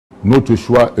notre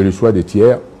choix et le choix des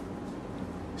tiers,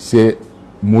 c'est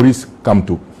Maurice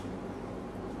KAMTO.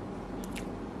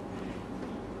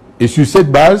 Et sur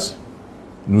cette base,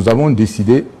 nous avons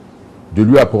décidé de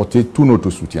lui apporter tout notre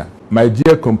soutien. My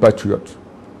dear compatriots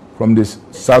from the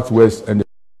Southwest and the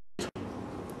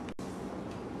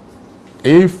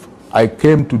if I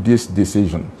came to this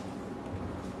decision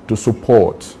to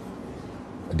support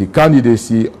the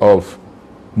candidacy of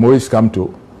Maurice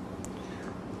KAMTO,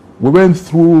 we went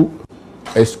through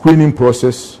a screening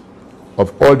process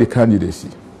of all the candidacy.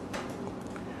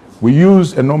 We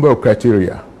used a number of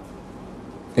criteria,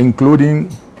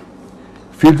 including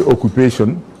field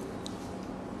occupation,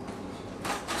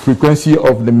 frequency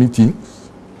of the meetings,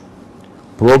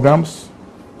 programs,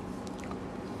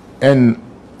 and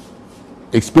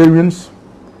experience,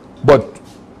 but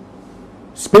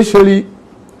especially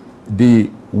the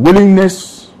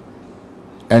willingness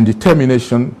and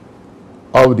determination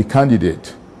of the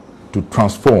candidate to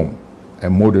transform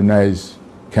and modernize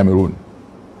Cameroon.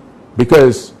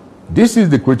 Because this is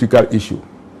the critical issue.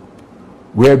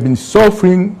 We have been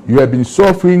suffering, you have been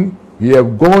suffering, we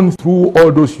have gone through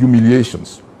all those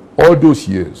humiliations, all those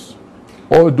years,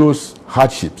 all those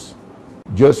hardships,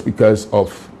 just because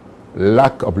of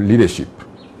lack of leadership,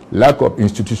 lack of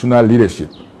institutional leadership,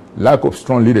 lack of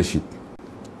strong leadership.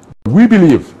 We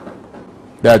believe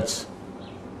that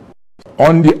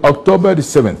on the October the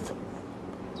 7th,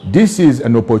 this is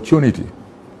an opportunity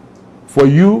for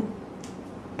you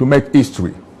to make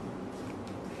history.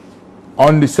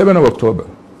 On the 7th of October,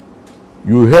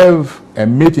 you have a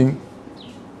meeting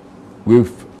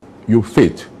with your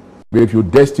fate, with your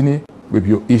destiny, with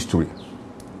your history.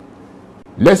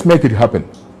 Let's make it happen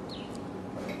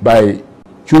by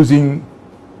choosing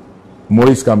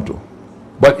Maurice KAMTO.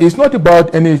 But it's not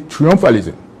about any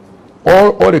triumphalism.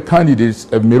 All the candidates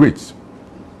have merits.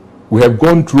 We have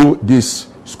gone through this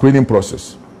screening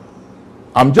process.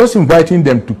 I'm just inviting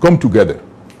them to come together,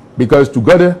 because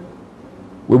together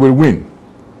we will win.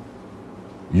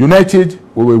 United,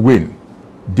 we will win.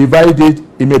 Divided,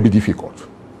 it may be difficult.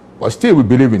 But still, we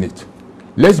believe in it.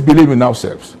 Let's believe in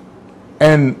ourselves.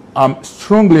 And I'm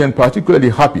strongly and particularly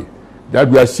happy that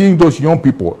we are seeing those young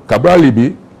people, Cabral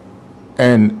Libi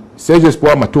and Serge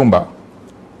Espoir Matomba,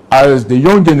 as the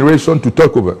young generation to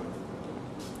talk over.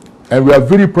 And we are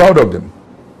very proud of them.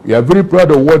 We are very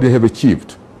proud of what they have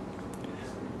achieved.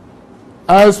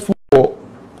 As for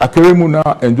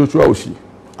Akeremuna and Joshua Oshi,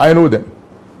 I know them.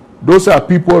 Those are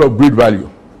people of great value.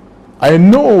 I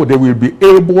know they will be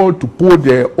able to put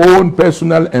their own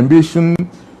personal ambition,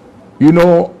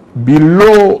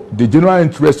 below the general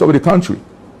interest of the country.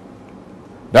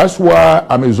 That's why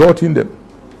I'm exhorting them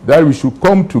that we should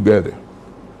come together.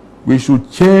 We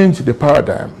should change the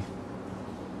paradigm.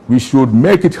 We should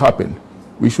make it happen.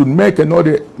 We should make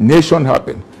another nation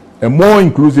happen, a more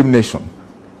inclusive nation,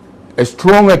 a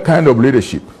stronger kind of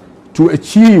leadership to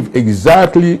achieve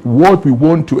exactly what we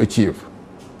want to achieve.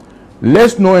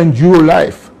 Let's not endure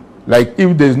life like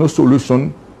if there is no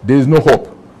solution, there is no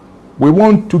hope. We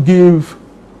want to give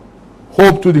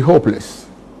hope to the hopeless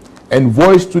and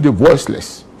voice to the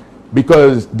voiceless,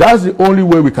 because that's the only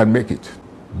way we can make it.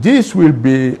 This will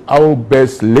be our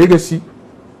best legacy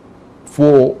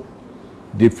for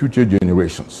the future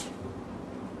generations.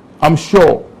 I'm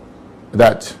sure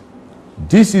that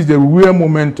this is the real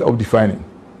moment of defining.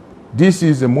 This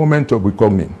is a moment of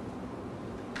reckoning.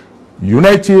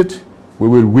 United, we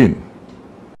will win.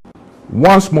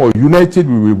 Once more, united,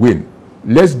 we will win.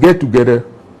 Let's get together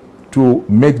to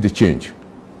make the change.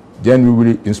 Then we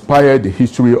will inspire the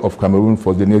history of Cameroon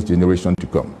for the next generation to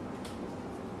come.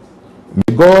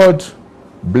 May God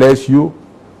bless you.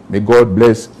 May God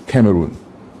bless Cameroon.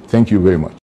 Thank you very much.